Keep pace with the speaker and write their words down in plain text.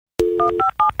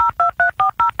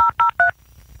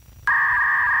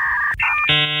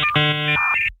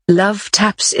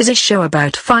LoveTaps is a show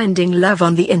about finding love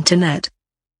on the internet.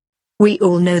 We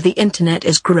all know the internet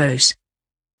is gross.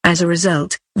 As a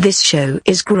result, this show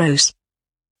is gross.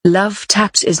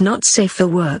 LoveTaps is not safe for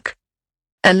work.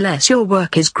 Unless your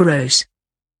work is gross.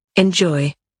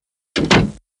 Enjoy.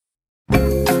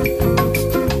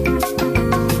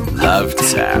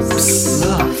 LoveTaps.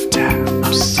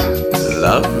 LoveTaps.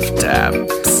 LoveTaps.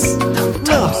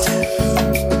 LoveTaps.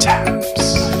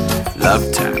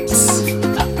 LoveTaps.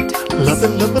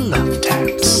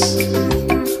 LoveTaps.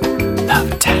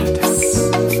 LoveTaps.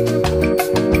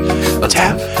 A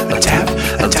tap, a tap,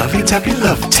 a tappy tappy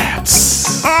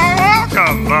LoveTaps.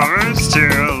 Welcome, lovers, to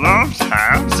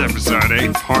LoveTaps, episode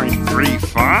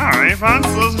 8.35.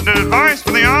 Unsolicited advice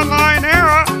for the online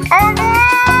era of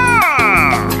love.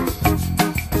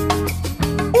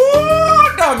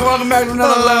 Ooh, dog, welcome back to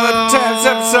another LoveTaps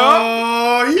episode.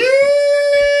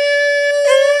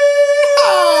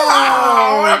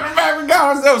 Welcome back. We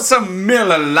got ourselves some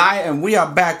Miller Lite, and we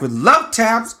are back with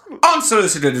LoveTaps,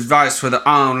 unsolicited advice for the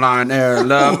online era of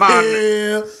love.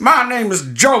 My name is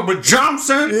Joba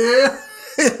Johnson. Yeah,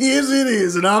 yes it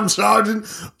is, and I'm Sergeant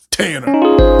Tanner.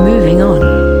 Moving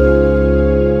on.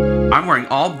 I'm wearing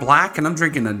all black, and I'm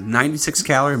drinking a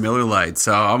 96-calorie Miller Lite,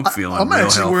 so I'm feeling I'm real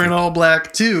actually healthy. wearing all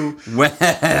black too,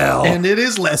 Well, and it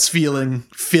is less feeling.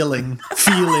 Sorry,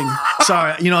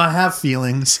 I have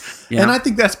feelings, Yeah. and I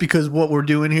think that's because what we're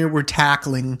doing here, we're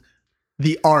tackling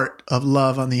the art of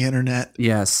love on the internet.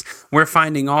 yes, we're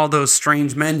finding all those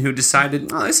strange men who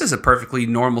decided, oh, this is a perfectly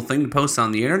normal thing to post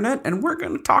on the internet, and we're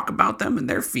going to talk about them and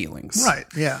their feelings. Right?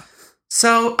 Yeah.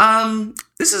 So,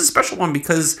 this is a special one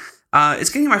because it's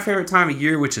getting my favorite time of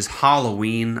year, which is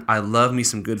Halloween. I love me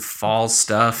some good fall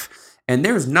stuff. And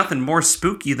there's nothing more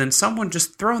spooky than someone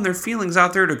just throwing their feelings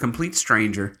out there to a complete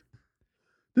stranger.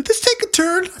 Did this take a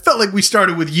turn? I felt like we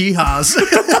started with yeehaws.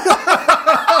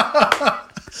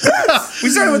 We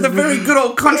started with a very good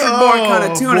old country boy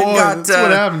kind of tune and got... That's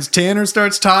what happens. Tanner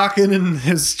starts talking and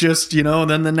it's just,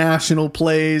 then the national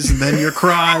plays and then you're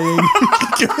crying.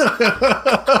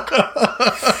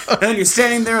 And you're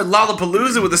standing there at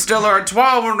Lollapalooza with a Stella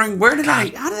Artois wondering, how did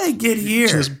I get here?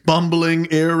 Just bumbling,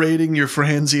 aerating your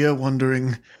franzia,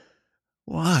 wondering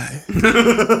why.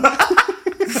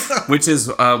 Which is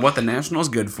what the National is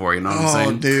good for, you know what I'm saying?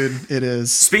 Oh, dude, it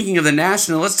is. Speaking of the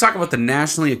National, let's talk about the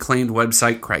nationally acclaimed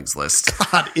website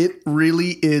Craigslist. God, it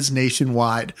really is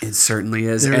nationwide. It certainly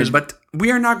is. But we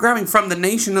are not grabbing from the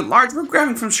nation at large. We're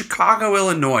grabbing from Chicago,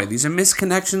 Illinois. These are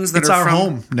misconnections that It's are our from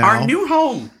home now. Our new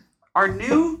home. Our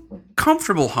new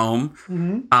comfortable home,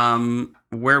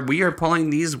 where we are pulling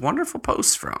these wonderful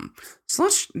posts from. So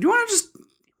do you want to just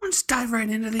dive right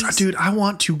into these? Dude, I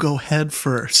want to go head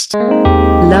first.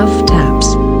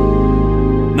 LoveTaps.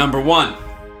 Number 1.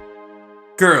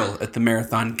 Girl at the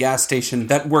Marathon gas station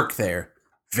that work there.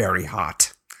 Very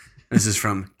hot. This is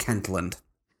from Kentland.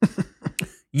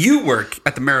 You work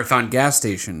at the Marathon gas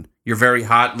station. You're very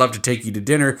hot. Love to take you to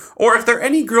dinner. Or if there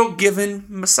any girl giving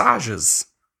massages.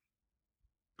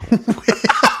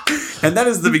 And that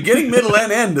is the beginning, middle,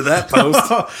 and end of that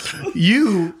post.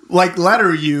 You, like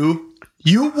letter U,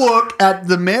 you work at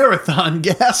the Marathon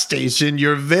gas station.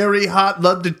 You're very hot.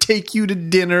 Love to take you to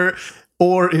dinner.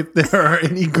 Or if there are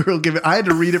any girl giving... I had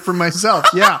to read it for myself.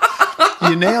 Yeah,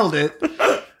 you nailed it.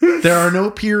 There are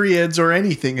no periods or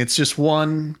anything. It's just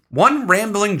one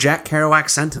rambling Jack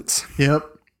Kerouac sentence. Yep.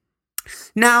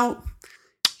 Now,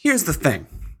 here's the thing.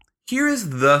 Here is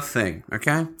the thing,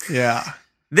 okay? Yeah.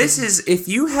 This is, if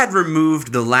you had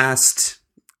removed the last,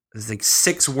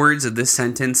 6 words of this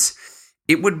sentence,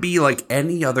 it would be like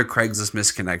any other Craigslist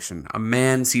misconnection. A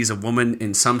man sees a woman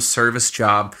in some service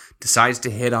job, decides to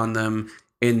hit on them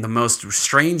in the most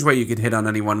strange way you could hit on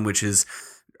anyone, which is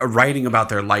writing about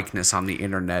their likeness on the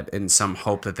internet in some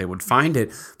hope that they would find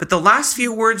it. But the last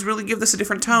few words really give this a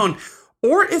different tone.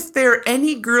 Or if they're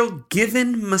any girl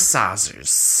given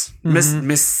massages.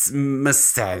 Massages.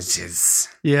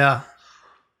 Yeah.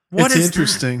 It's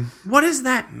interesting. What does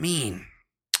that mean?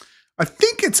 I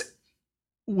think it's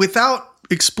without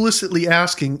explicitly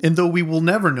asking, and though we will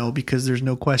never know because there's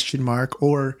no question mark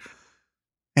or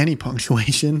any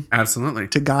punctuation Absolutely.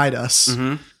 to guide us.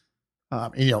 Mm-hmm.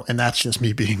 And that's just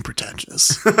me being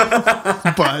pretentious.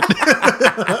 But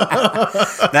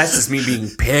that's just me being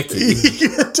picky.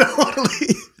 Yeah,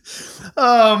 totally.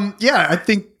 I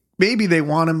think maybe they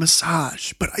want a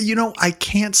massage, but I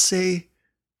can't say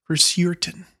for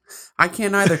certain. I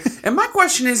can't either. And my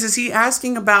question is he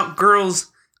asking about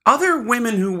girls, other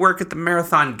women who work at the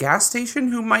Marathon gas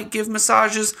station who might give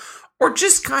massages, or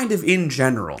just kind of in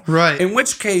general. Right. In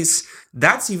which case,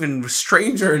 that's even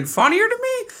stranger and funnier to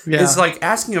me. Yeah. Is like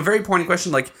asking a very pointed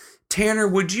question like, Tanner,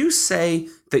 would you say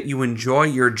that you enjoy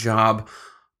your job?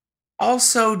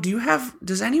 Also,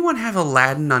 does anyone have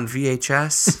Aladdin on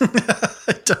VHS?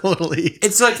 Totally.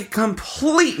 It's like a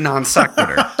complete non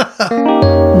sequitur.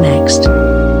 Next.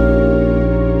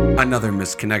 Another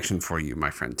misconnection for you,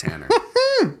 my friend Tanner.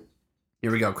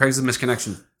 Here we go. Craigslist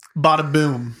misconnection. Bada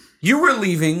boom. You were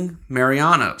leaving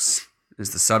Mariano's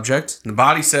is the subject. And the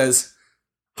body says,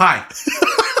 hi.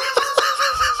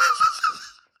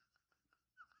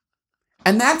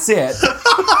 And that's it.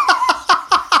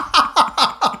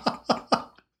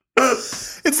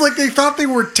 It's like they thought they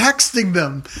were texting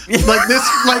them. Like this,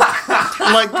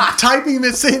 like typing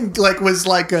this in, like was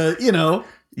like a,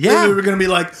 Yeah. they were going to be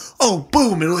like, oh,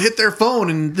 boom, it'll hit their phone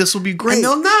and this will be great. And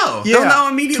they'll know. Yeah, They'll know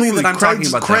immediately that I'm talking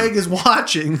about Craig them. is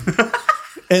watching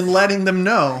and letting them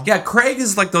know. Yeah, Craig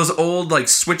is like those old like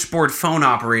switchboard phone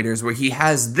operators where he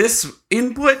has this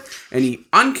input and he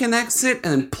unconnects it and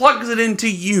then plugs it into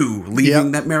you,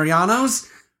 leaving that Mariano's,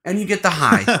 and you get the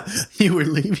hi. You were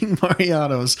leaving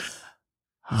Mariano's.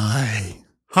 Hi.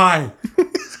 Hi.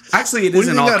 Actually, it is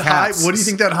in all caps. What do you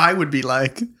think that hi would be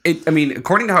like?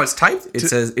 According to how it's typed, it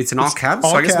says it's in all caps.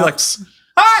 All so I guess caps. it'd be like,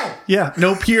 hi. Yeah,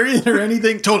 no period or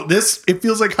anything. It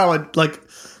feels like how it's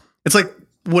like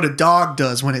what a dog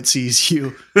does when it sees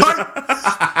you. Hi.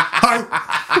 Hi.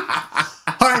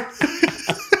 Hi.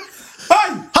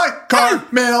 Hi. Hi. Car,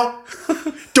 mail,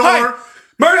 door, Hi.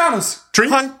 Mariano's. treat,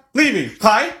 Hi. Leaving.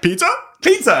 Hi. pizza.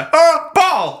 Pizza.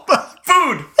 Ball.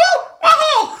 Food.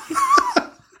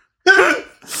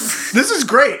 This is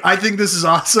great. I think this is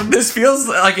awesome. This feels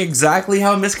like exactly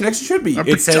how a misconnection should be. It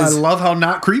I says, love how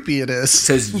not creepy it is.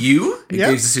 says you. It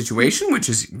Yeah. gives the situation, which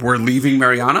is we're leaving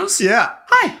Mariano's. Yeah.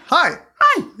 Hi. Hi.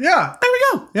 Hi. Yeah. There we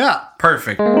go. Yeah.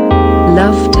 Perfect.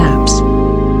 Love taps.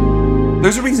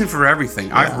 There's a reason for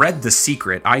everything. I've read The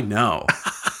Secret. I know.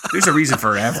 There's a reason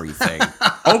for everything.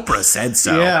 Oprah said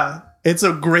so. Yeah. It's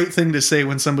a great thing to say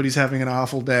when somebody's having an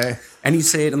awful day. And you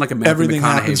say it in like a Matthew Everything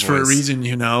McConaughey happens for a voice. reason,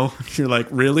 You're like,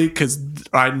 really? Because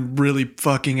I'm really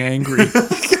fucking angry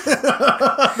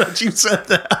that you said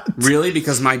that. Really?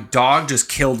 Because my dog just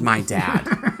killed my dad.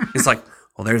 It's like,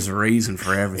 well, there's a reason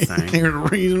for everything. There's a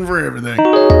reason for everything.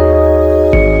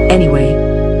 Anyway,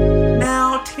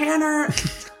 Now, Tanner,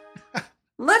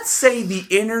 let's say the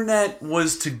internet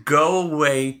was to go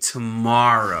away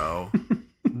tomorrow.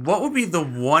 What would be the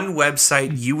one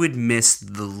website you would miss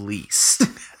the least?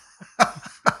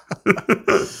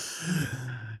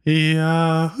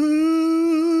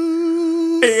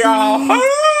 Yahoo! Yahoo!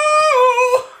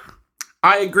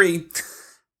 I agree.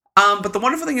 But the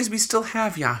wonderful thing is we still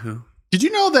have Yahoo. Did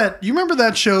you know that? You remember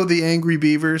that show, The Angry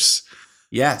Beavers?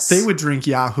 Yes. They would drink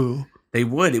Yahoo. They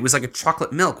would. It was like a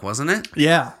chocolate milk, wasn't it?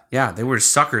 Yeah. Yeah, they were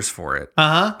suckers for it.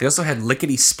 Uh-huh. They also had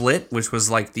Lickety Split, which was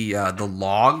like the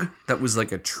log that was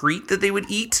like a treat that they would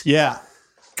eat. Yeah.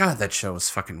 God, that show was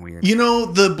fucking weird. You know,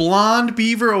 the blonde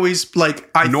beaver always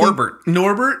Norbert.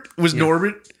 Norbert was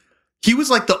Norbert. He was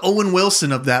like the Owen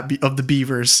Wilson of the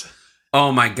beavers.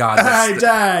 Oh my God. Hey,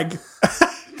 Dag.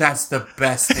 That's the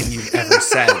best thing you've ever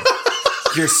said.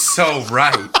 You're so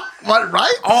right. What,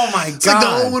 right? Oh my It's like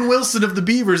God. the Owen Wilson of the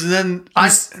beavers. And then He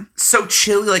was so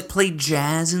chilly, like played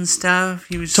jazz and stuff.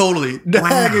 He was totally.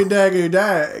 Dagger, dagger,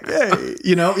 dag. Hey.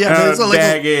 There's a little,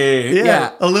 Daggy.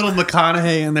 Yeah. a little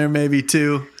McConaughey in there maybe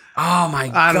too. Oh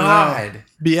my I don't God. know.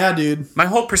 But yeah, dude. My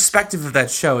whole perspective of that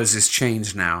show has just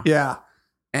changed now. Yeah.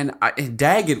 And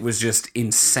Daggett was just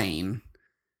insane.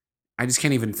 I just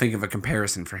can't even think of a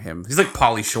comparison for him. He's like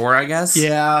Pauly Shore, I guess.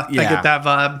 Yeah. I get that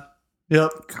vibe.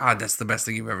 Yep. God, that's the best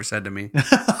thing you've ever said to me.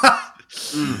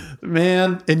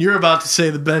 Man, and you're about to say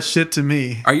the best shit to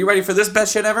me. Are you ready for this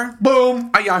best shit ever? Boom.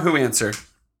 A Yahoo answer.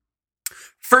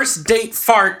 First date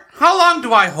fart. How long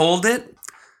do I hold it?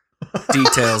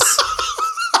 Details.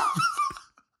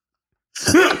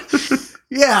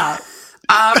 Yeah.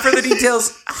 For the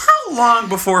details, how long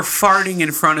before farting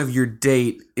in front of your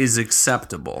date is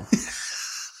acceptable?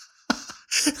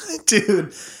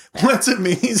 Dude, what's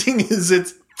amazing is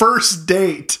it's first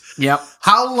date. Yep.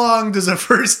 How long does a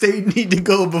first date need to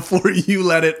go before you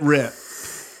let it rip?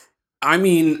 I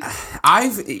mean,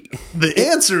 The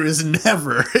answer is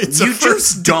never. It's you a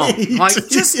first just don't. date. Like,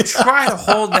 just try to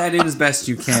hold that in as best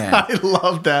you can. I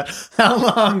love that. How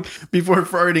long before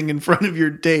farting in front of your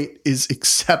date is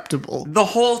acceptable? The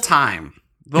whole time.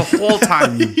 The whole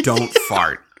time you don't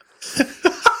fart.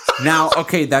 Now,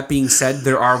 okay, that being said,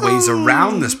 there are ways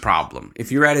around this problem.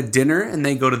 If you're at a dinner and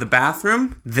they go to the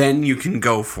bathroom, then you can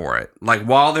go for it. Like,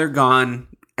 while they're gone,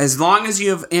 As long as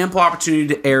you have ample opportunity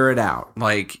to air it out,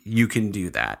 like, you can do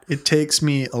that. It takes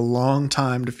me a long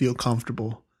time to feel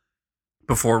comfortable.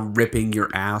 Before ripping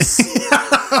your ass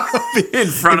in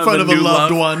front of a a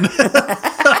loved one.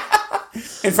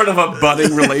 In front of a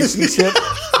budding relationship.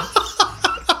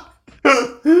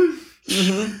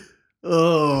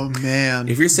 Oh, man.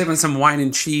 If you're sipping some wine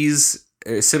and cheese,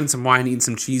 eating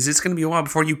some cheese, it's going to be a while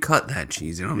before you cut that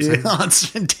cheese. You know what I'm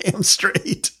saying? Yeah, damn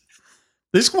straight.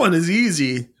 This one is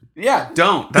easy. Yeah,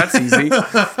 don't. That's easy.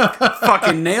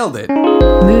 Fucking nailed it.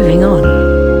 Moving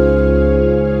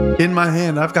on. In my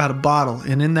hand, I've got a bottle,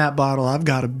 and in that bottle, I've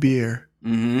got a beer.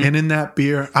 Mm-hmm. And in that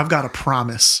beer, I've got a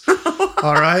promise.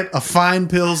 All right? A fine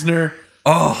Pilsner.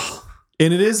 Oh.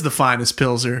 And it is the finest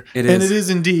Pilsner. It is. And it is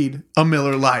indeed a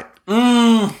Miller Lite.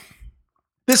 Mm.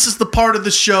 This is the part of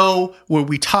the show where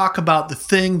we talk about the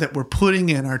thing that we're putting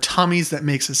in our tummies that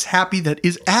makes us happy, that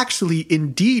is actually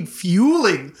indeed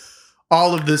fueling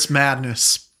all of this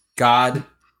madness. God.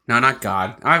 No, not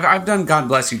God. I've done God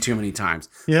bless you too many times.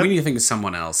 Yep. We need to think of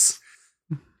someone else.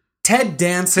 Ted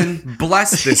Danson,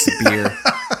 bless this beer.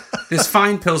 This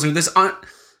fine Pilsner. This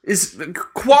is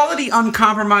quality,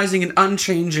 uncompromising, and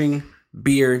unchanging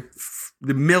beer.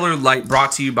 The Miller Lite,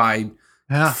 brought to you by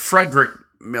Frederick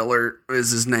Miller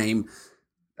is his name.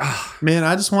 Man,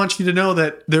 I just want you to know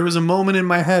that there was a moment in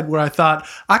my head where I thought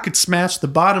I could smash the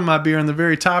bottom of my beer on the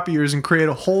very top of yours and create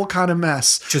a whole kind of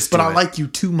mess. But I like you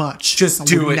too much. Just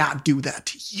do it. I would not do that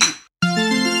to you.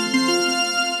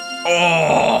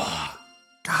 Oh,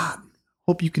 God.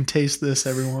 Hope you can taste this,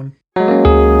 everyone.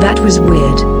 That was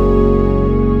weird.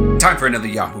 Time for another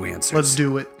Yahoo Answers. Let's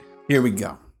do it. Here we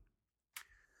go.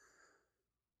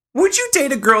 Would you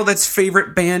date a girl that's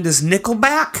favorite band is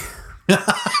Nickleback?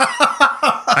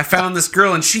 I found this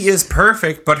girl and she is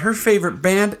perfect, but her favorite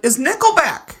band is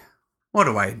Nickleback. What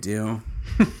do I do?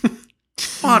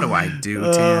 What do I do,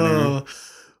 Tanner?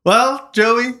 Well,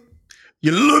 Joey,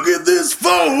 you look at this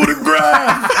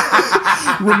photograph.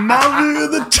 Remind me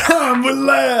of the time we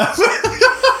laughed.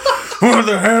 What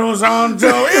the hell's on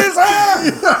Joey's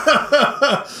head?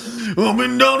 I've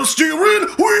been down the steering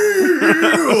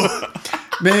wheel.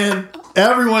 Man,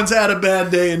 everyone's had a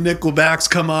bad day and Nickelback's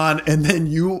come on, and then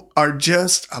you are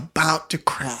just about to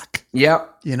crack.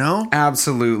 Yep. You know?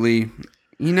 Absolutely.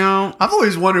 You know, I've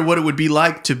always wondered what it would be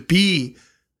like to be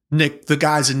the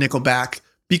guys in Nickelback,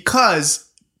 because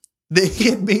they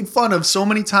get made fun of so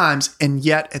many times, and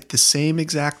yet at the same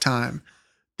exact time,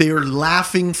 they are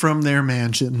laughing from their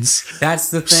mansions. That's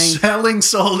the thing. Selling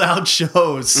sold out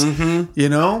shows. Mm-hmm. You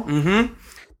know? Mm-hmm.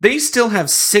 They still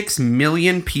have 6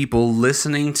 million people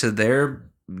listening to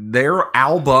their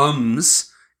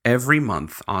albums every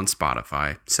month on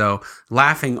Spotify. So,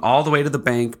 laughing all the way to the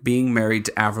bank, being married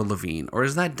to Avril Lavigne. Or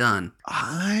is that done?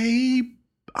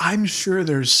 I'm sure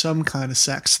there's some kind of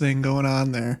sex thing going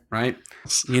on there. Right?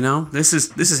 You know, this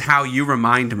is how you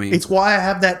remind me. It's why I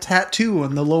have that tattoo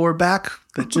on the lower back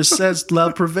that just says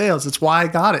love prevails. It's why I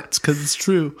got it. It's because it's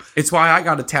true. It's why I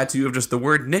got a tattoo of just the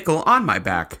word nickel on my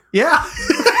back. Yeah.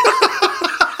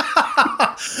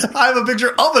 I have a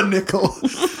picture of a nickel.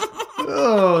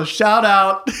 Oh, shout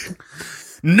out.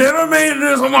 Never made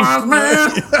this a wise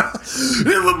man.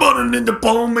 Everybody in the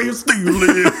palm me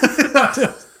stealing.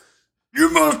 You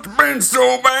must have been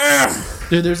so bad.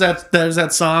 Dude, there's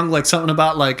that song, like something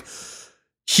about like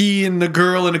he and the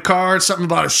girl in a car, something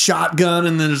about a shotgun,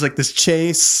 and then there's like this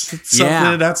chase.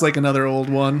 Yeah. That's like another old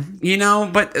one. You know,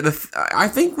 but I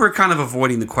think we're kind of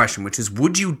avoiding the question, which is,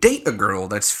 would you date a girl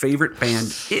that's favorite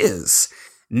band is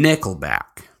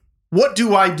Nickleback? What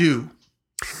do I do?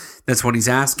 That's what he's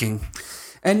asking.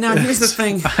 And now here's the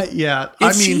thing. Yeah.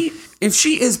 If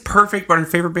she is perfect, but her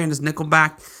favorite band is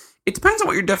Nickelback, it depends on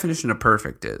what your definition of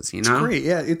perfect is, you know? It's great.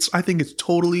 Yeah, I think it's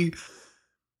totally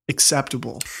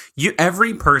acceptable.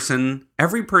 Every person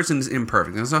is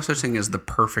imperfect. There's no such thing as the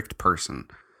perfect person,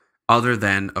 other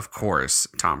than, of course,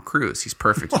 Tom Cruise. He's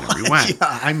perfect in every way.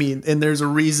 Yeah, I mean, and there's a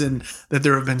reason that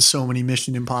there have been so many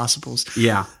Mission Impossibles.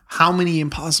 Yeah. How many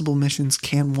impossible missions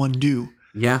can one do?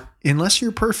 Yeah. Unless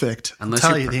you're perfect. I'll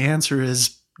tell you, the answer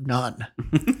is none.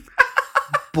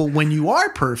 But when you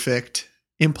are perfect,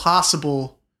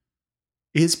 impossible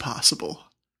is possible.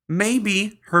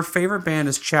 Maybe her favorite band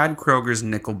is Chad Kroeger's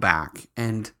Nickelback,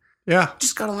 and yeah,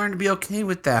 just gotta learn to be okay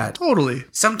with that. Totally.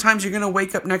 Sometimes you're gonna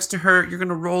wake up next to her, you're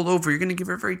gonna roll over, you're gonna give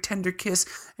her a very tender kiss,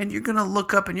 and you're gonna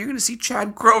look up and you're gonna see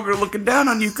Chad Kroeger looking down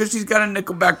on you because she's got a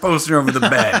Nickelback poster over the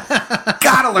bed.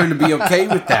 Gotta learn to be okay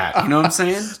with that. You know what I'm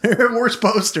saying? There are worse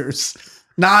posters.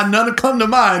 Nah, none come to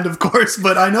mind, of course,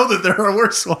 but I know that there are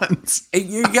worse ones.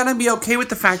 You're gonna be okay with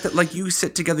the fact that, like, you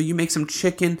sit together, you make some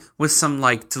chicken with some,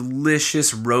 like,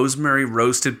 delicious rosemary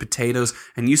roasted potatoes,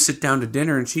 and you sit down to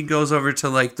dinner, and she goes over to,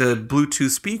 like, the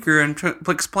Bluetooth speaker and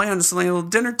clicks play on just a little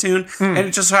dinner tune, and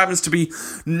it just happens to be,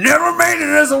 never made it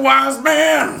as a wise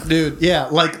man! Dude, yeah,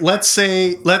 like, let's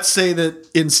say that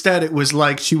instead it was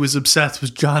like she was obsessed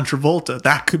with John Travolta.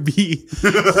 That could be,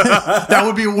 that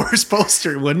would be a worse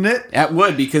poster, wouldn't it? That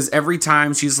would, because every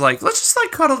time she's like, let's just,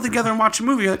 like, cuddle together and watch a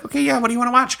movie. You're like, okay, yeah, what do you want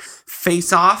to watch?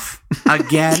 Face Off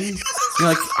again? You're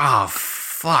like, oh,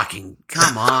 fucking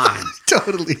come on.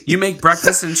 Totally. You make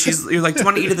breakfast and you're like, do you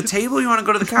want to eat at the table or you want to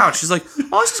go to the couch? She's like,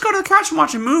 oh, let's just go to the couch and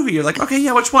watch a movie. You're like, okay,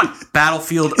 yeah, which one?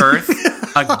 Battlefield Earth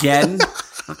again?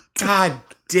 God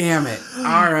damn it.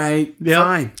 All right,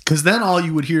 fine. Because then all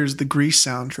you would hear is the Grease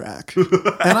soundtrack.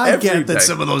 And I get that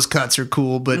some of those cuts are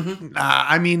cool, but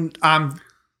I mean,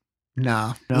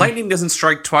 no. Lightning doesn't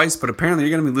strike twice, but apparently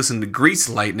you're going to be listening to Grease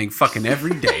Lightning fucking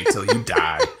every day till you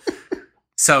die.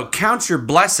 So count your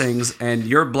blessings, and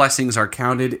your blessings are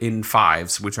counted in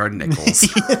fives, which are nickels.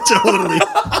 Yeah, totally.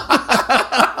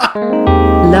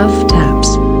 Love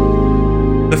taps.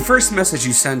 The first message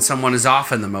you send someone is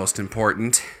often the most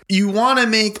important. You want to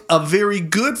make a very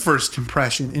good first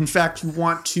impression. In fact, you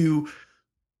want to,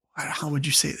 how would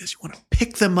you say this? You want to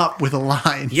pick them up with a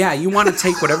line. Yeah, you want to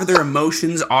take whatever their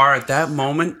emotions are at that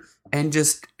moment and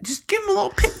just give them a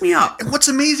little pick me up. And what's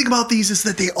amazing about these is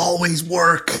that they always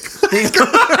work.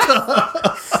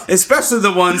 Especially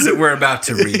the ones that we're about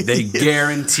to read. They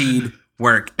guaranteed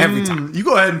work every time. You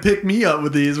go ahead and pick me up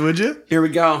with these, would you? Here we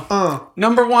go.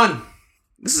 Number 1.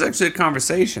 This is actually a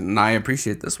conversation, and I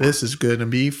appreciate this one. This is going to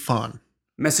be fun.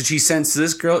 Message he sends to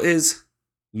this girl is,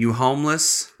 you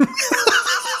homeless?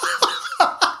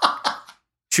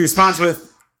 She responds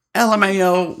with,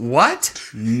 LMAO, what?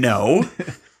 No.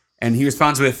 And he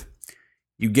responds with,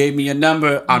 you gave me a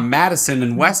number on Madison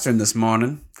and Western this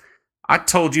morning. I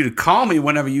told you to call me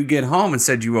whenever you get home and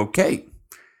said you okay.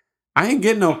 I ain't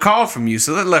getting no call from you,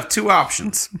 so that left 2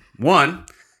 options. 1,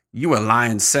 you a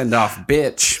lying send-off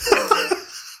bitch.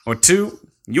 Or 2,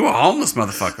 you a homeless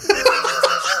motherfucker.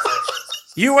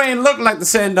 You ain't look like the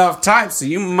send-off type, so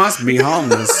you must be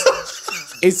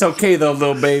homeless. It's okay, though,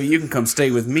 little baby. You can come stay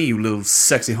with me, you little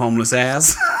sexy homeless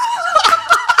ass.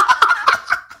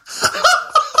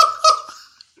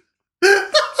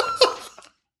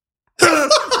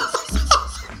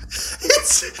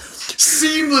 It's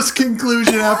seamless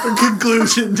conclusion after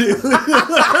conclusion, dude.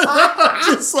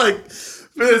 Just like,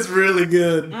 it's really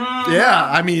good. Yeah,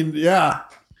 I mean, yeah.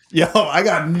 Yo, I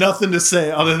got nothing to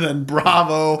say other than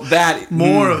bravo.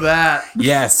 More of that.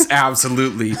 Yes,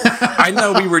 absolutely. I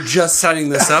know we were just setting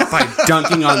this up by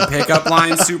dunking on pickup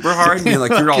lines super hard and being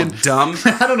like, you're all dumb.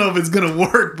 I don't know if it's going to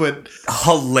work, but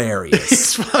hilarious.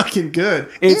 It's fucking good.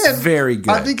 It's very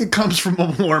good. I think it comes from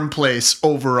a warm place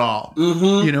overall.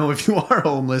 Mm-hmm. You know, if you are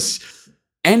homeless.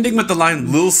 Ending with the line,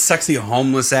 little sexy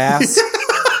homeless ass.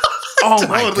 Oh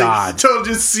my God. Totally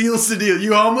just seals the deal.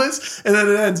 You homeless? And then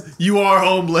it ends, you are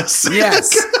homeless.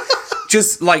 Yes.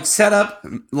 Just like set up,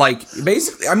 like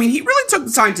basically, I mean, he really took the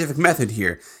scientific method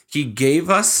here. He gave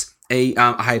us a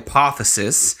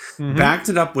hypothesis, backed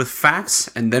it up with facts,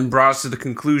 and then brought us to the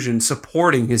conclusion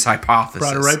supporting his hypothesis.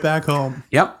 Brought it right back home.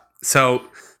 Yep. So,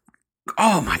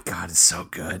 oh my God, it's so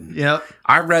good. Yep.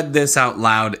 I read this out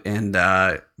loud, and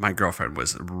my girlfriend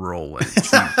was rolling.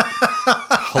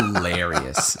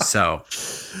 Hilarious. So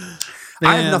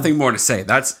I have nothing more to say.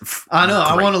 I know.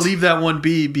 Great. I want to leave that one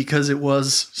be because it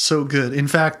was so good. In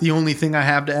fact, the only thing I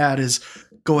have to add is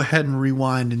go ahead and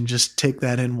rewind and just take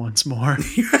that in once more.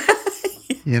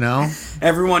 You know?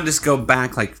 Everyone just go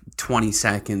back like 20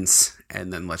 seconds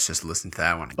and then let's just listen to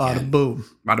that one again. Bada boom.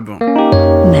 Bada boom.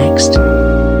 Next.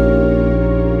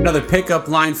 Another pickup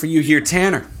line for you here,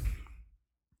 Tanner.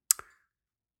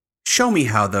 Show me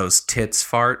how those tits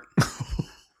fart.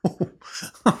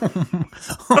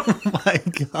 Oh my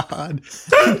God.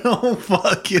 No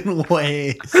fucking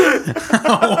way.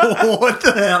 Oh, what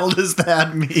the hell does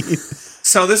that mean?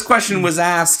 So this question was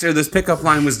asked, or this pickup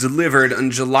line was delivered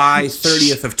on July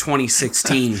 30th of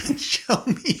 2016. Show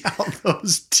me how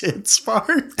those tits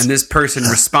fart. And this person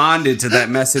responded to that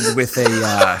message with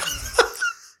a,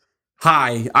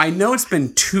 hi, I know it's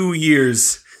been 2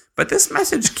 years, but this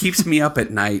message keeps me up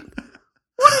at night.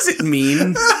 What does it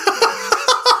mean?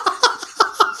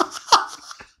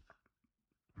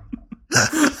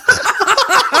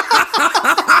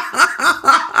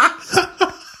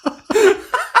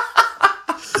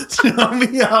 Show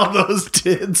me how those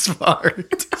tits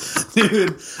fart.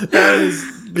 Dude, that is,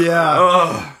 yeah.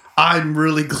 Oh. I'm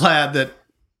really glad that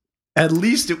At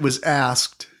least it was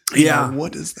asked. Yeah. Now,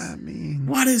 what does that mean?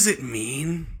 What does it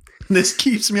mean? This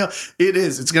keeps me up. It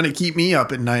is. It's going to keep me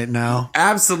up at night now.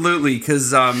 Absolutely,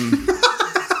 because I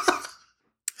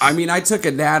mean, I took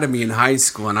anatomy in high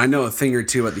school, and I know a thing or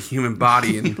two about the human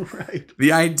body, and Right.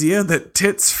 the idea that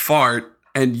tits fart,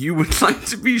 and you would like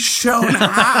to be shown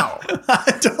how.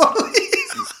 I totally.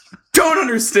 Don't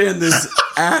understand this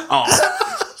at all.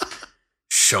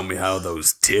 Show me how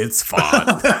those tits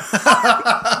fart.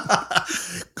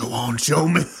 Go on, show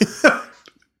me.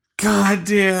 God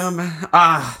damn.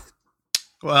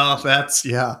 Well, that's,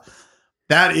 yeah.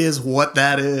 That is what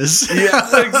that is.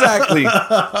 Yeah, exactly.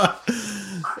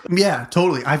 Yeah,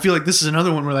 totally. I feel like this is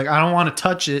another one where, like, I don't want to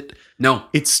touch it. No.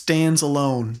 It stands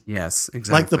alone. Yes,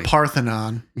 exactly. Like the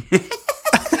Parthenon.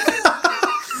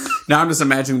 Now I'm just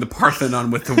imagining the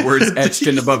Parthenon with the words etched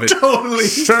in above it. Totally.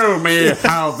 Show me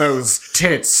how those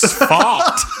tits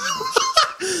fart.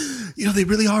 You know, they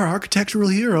really are architectural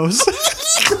heroes.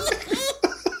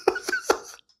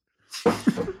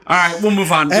 All right, we'll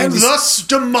move on. And thus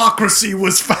democracy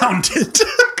was founded.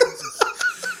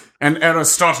 And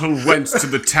Aristotle went to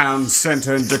the town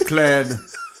center and declared,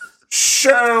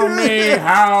 show me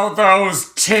how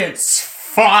those tits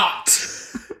fart.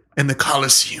 And the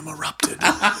Colosseum erupted.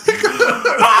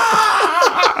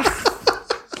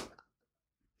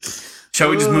 Shall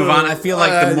we just move on? I feel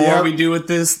like the more Yep. we do with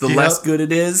this, the less good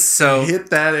it is. So Hit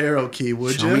that arrow key,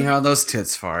 would show you? me how those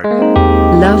tits fart.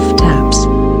 Love taps.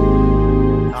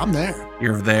 I'm there.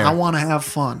 You're there. I want to have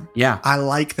fun. Yeah. I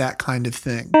like that kind of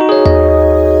thing.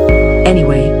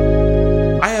 Anyway,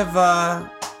 I have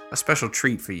a special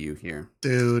treat for you here.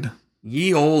 Dude.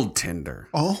 Ye old Tinder.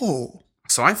 Oh.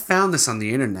 So I found this on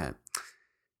the internet.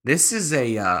 This is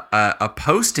a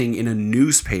posting in a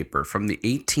newspaper from the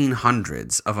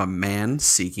 1800s of a man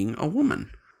seeking a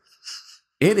woman.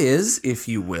 It is, if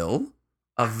you will,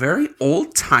 a very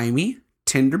old-timey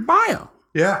Tinder bio.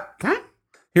 Yeah. Okay?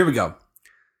 Here we go.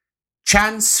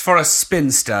 Chance for a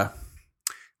spinster.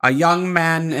 A young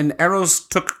man in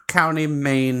Aroostook County,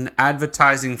 Maine,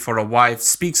 advertising for a wife,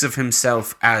 speaks of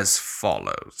himself as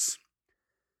follows.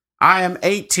 I am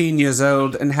 18 years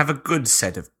old and have a good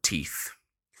set of teeth.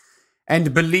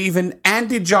 And believe in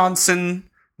Andy Johnson,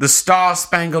 the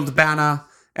Star-Spangled Banner,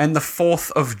 and the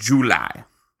 4th of July.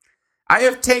 I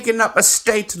have taken up a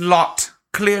state lot,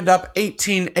 cleared up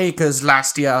 18 acres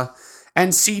last year,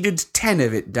 and seeded 10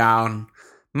 of it down.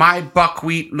 My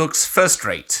buckwheat looks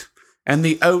first-rate, and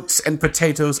the oats and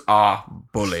potatoes are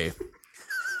bully.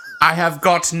 I have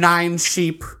got 9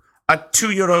 sheep, a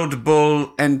 2-year-old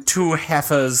bull, and 2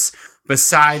 heifers,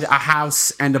 beside a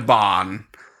house and a barn.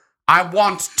 I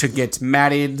want to get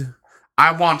married.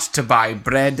 I want to buy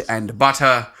bread and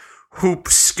butter, hoop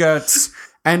skirts,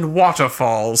 and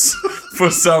waterfalls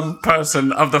for some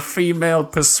person of the female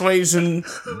persuasion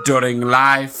during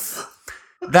life.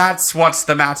 That's what's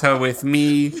the matter with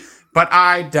me, but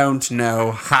I don't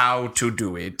know how to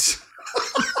do it.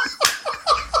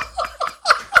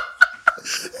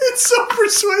 It's so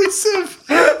persuasive.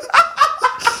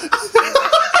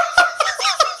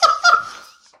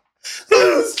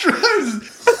 I was trying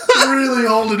really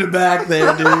holding it back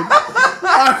there, dude.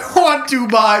 I want to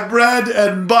buy bread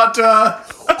and butter,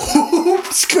 hoop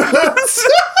skirts.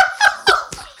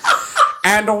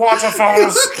 And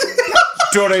waterfalls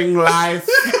during life.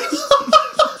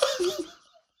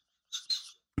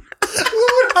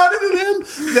 How did it end?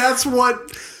 That's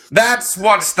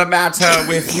what's the matter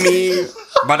with me,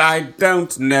 but I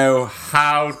don't know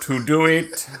how to do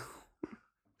it.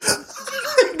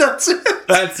 That's it.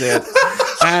 That's it.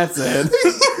 That's it.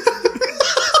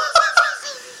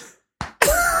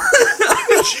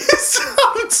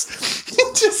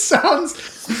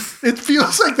 It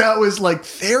feels like that was like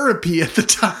therapy at the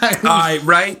time.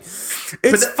 Right?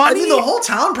 It's funny. I mean, the whole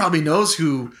town probably knows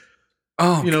who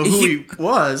he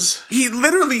was. He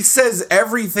literally says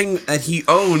everything that he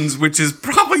owns, which is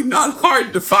probably not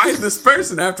hard to find this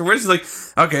person afterwards. He's like,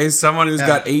 okay, someone who's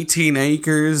got 18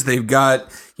 acres. They've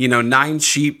got, 9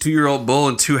 sheep, 2-year-old bull,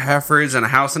 and 2 heifers, and a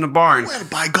house and a barn. Well,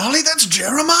 by golly, that's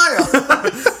Jeremiah.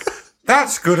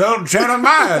 That's good old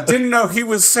Jeremiah. Didn't know he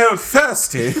was so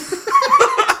thirsty.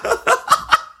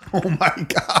 Oh my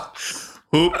God.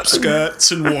 Hoop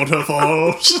skirts and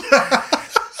waterfalls.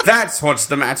 That's what's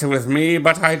the matter with me,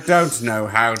 but I don't know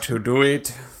how to do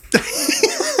it.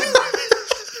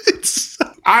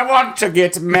 I want to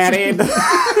get married.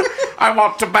 I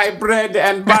want to buy bread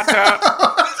and butter.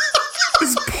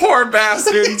 This poor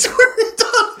bastard.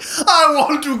 I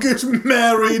want to get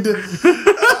married.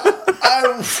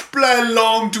 I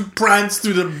long to prance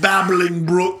through the babbling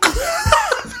brook.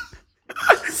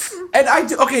 And I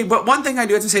do, okay, but one thing I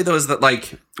do have to say though is that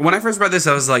like when I first read this,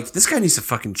 I was like, this guy needs to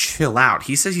fucking chill out.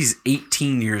 He says he's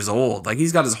 18 years old. Like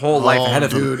he's got his whole life ahead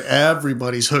of him. Dude,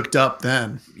 everybody's hooked up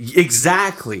then.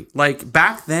 Exactly. Like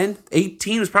back then,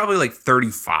 18 was probably like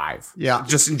 35. Yeah.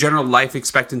 Just in general life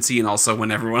expectancy, and also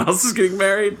when everyone else is getting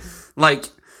married. Like,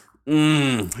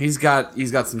 he's got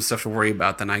some stuff to worry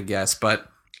about then, I guess. But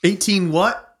 18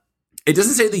 what? it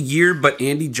doesn't say the year, but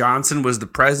Andy Johnson was the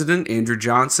president, Andrew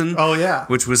Johnson. Oh, yeah.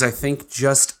 Which was, I think,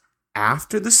 just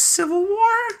after the Civil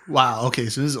War. Wow. Okay,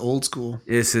 so this is old school.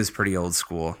 This is pretty old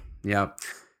school. Yep.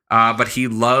 But he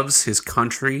loves his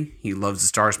country. He loves the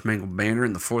Star Spangled Banner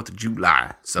and the 4th of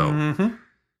July. So,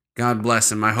 God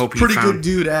bless him. I hope he pretty good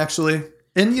dude, actually.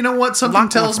 And you know what? Something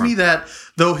tells me that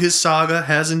though his saga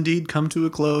has indeed come to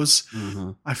a close,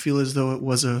 I feel as though it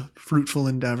was a fruitful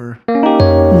endeavor.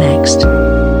 Next.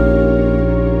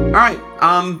 All right.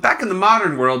 Back in the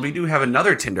modern world, we do have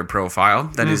another Tinder profile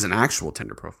that is an actual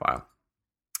Tinder profile.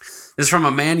 This is from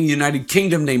a man in the United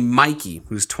Kingdom named Mikey,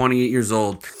 who's 28 years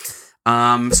old.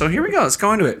 So here we go. Let's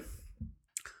go into it.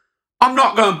 I'm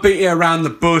not going to beat you around the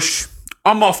bush.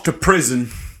 I'm off to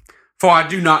prison, for I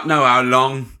do not know how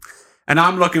long. And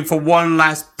I'm looking for one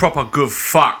last proper good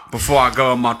fuck before I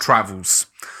go on my travels.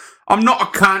 I'm not a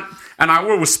cunt, and I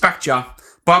will respect ya,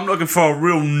 but I'm looking for a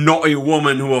real naughty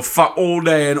woman who will fuck all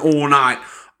day and all night,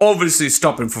 obviously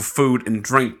stopping for food and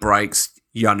drink breaks,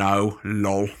 you know,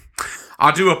 lol.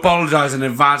 I do apologize in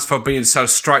advance for being so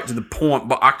straight to the point,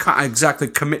 but I can't exactly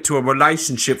commit to a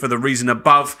relationship for the reason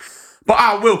above, but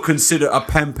I will consider a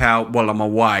pen pal while I'm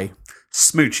away.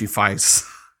 Smoochy face.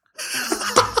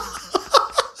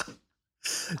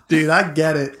 Dude, I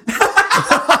get it.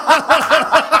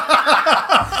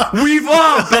 We've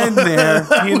all been there,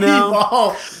 you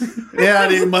know? Yeah,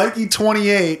 dude, Mikey,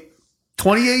 28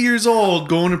 years old,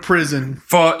 going to prison.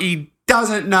 For he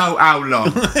doesn't know how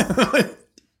long.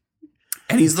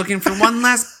 And he's looking for one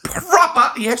last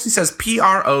proper, he actually says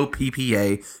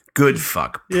Proppa, good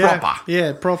fuck. Proper.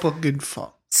 Yeah, proper good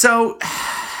fuck. So,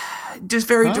 just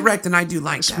very direct, and I do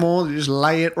like that. Small, just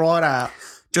lay it right out.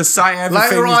 Just say everything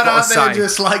lay it right out there say.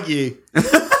 just like you.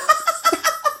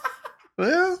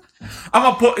 Well, I'm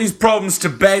going to put his problems to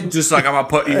bed just like I'm going to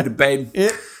put you to bed.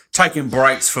 Yeah. Taking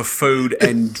breaks for food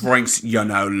and drinks, you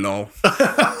know, lol.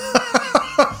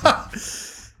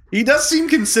 He does seem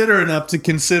considerate enough to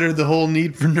consider the whole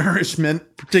need for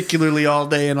nourishment, particularly all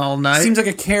day and all night. Seems like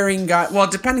a caring guy. Well,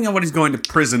 depending on what he's going to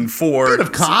prison for. A bit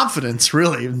of confidence,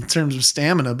 really, in terms of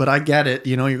stamina, but I get it.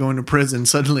 You know, you're going to prison,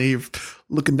 suddenly you're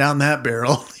looking down that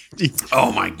barrel.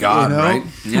 Oh, my God, you know? right?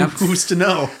 Yep. Who's to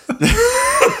know?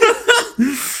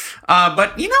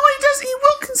 But you know what? He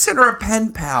will consider a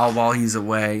pen pal while he's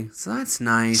away. So that's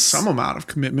nice. Some amount of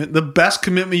commitment. The best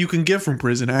commitment you can get from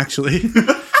prison, actually.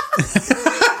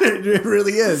 It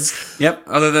really is. Yep.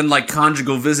 Other than like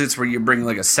conjugal visits where you bring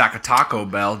like a sack of Taco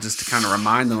Bell just to kind of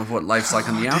remind them of what life's like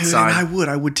on the outside. Dude,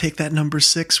 I would take that number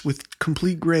 6 with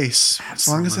complete grace. Absolutely. As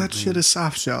long as that shit is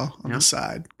soft shell on the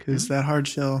side. Because that hard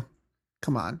shell,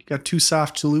 come on. You got 2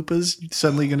 soft chalupas, you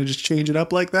suddenly going to just change it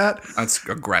up like that? That's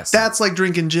aggressive. That's like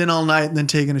drinking gin all night and then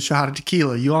taking a shot of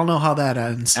tequila. You all know how that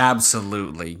ends.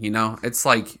 Absolutely. You know, it's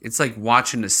like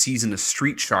watching a season of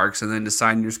Street Sharks and then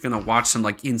deciding you're just going to watch them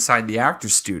like inside the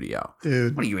actor's studio.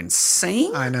 Dude. What are you,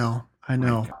 insane? I know.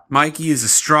 Mikey is a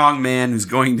strong man who's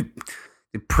going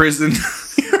to prison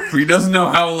for he doesn't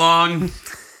know how long.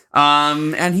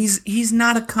 And he's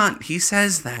not a cunt. He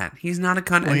says that. He's not a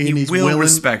cunt, and he will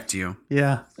respect you.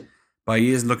 Yeah. But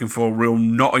he is looking for a real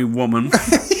naughty woman.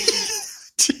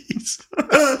 Jeez.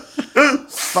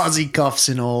 Fuzzy cuffs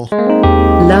and all.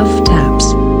 Love Taps.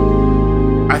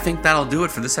 I think that'll do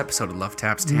it for this episode of Love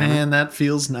Taps, Tanner. Man, that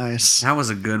feels nice. That was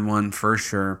a good one for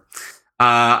sure.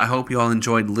 I hope you all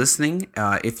enjoyed listening.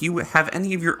 If you have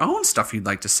any of your own stuff you'd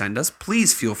like to send us,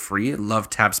 please feel free at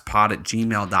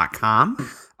lovetapspod@gmail.com.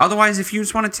 Otherwise, if you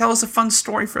just want to tell us a fun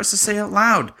story for us to say out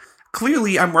loud,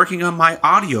 clearly I'm working on my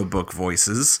audiobook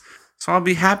voices, so I'll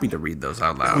be happy to read those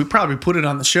out loud. We probably put it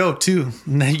on the show, too.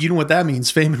 You know what that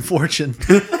means, fame and fortune.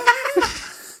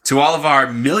 To all of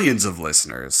our millions of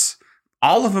listeners,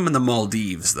 all of them in the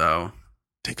Maldives, though.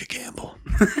 Take a gamble.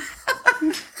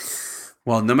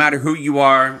 Well, no matter who you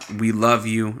are, we love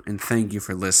you, and thank you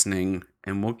for listening,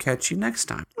 and we'll catch you next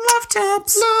time. Love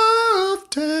Taps! Love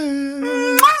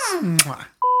Taps!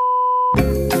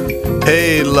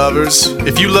 Hey, lovers.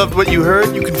 If you loved what you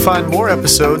heard, you can find more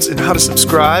episodes and how to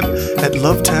subscribe at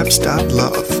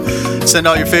lovetaps.love. Send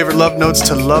all your favorite love notes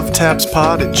to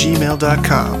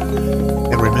lovetapspod@gmail.com.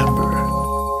 And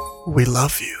remember, we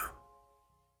love you.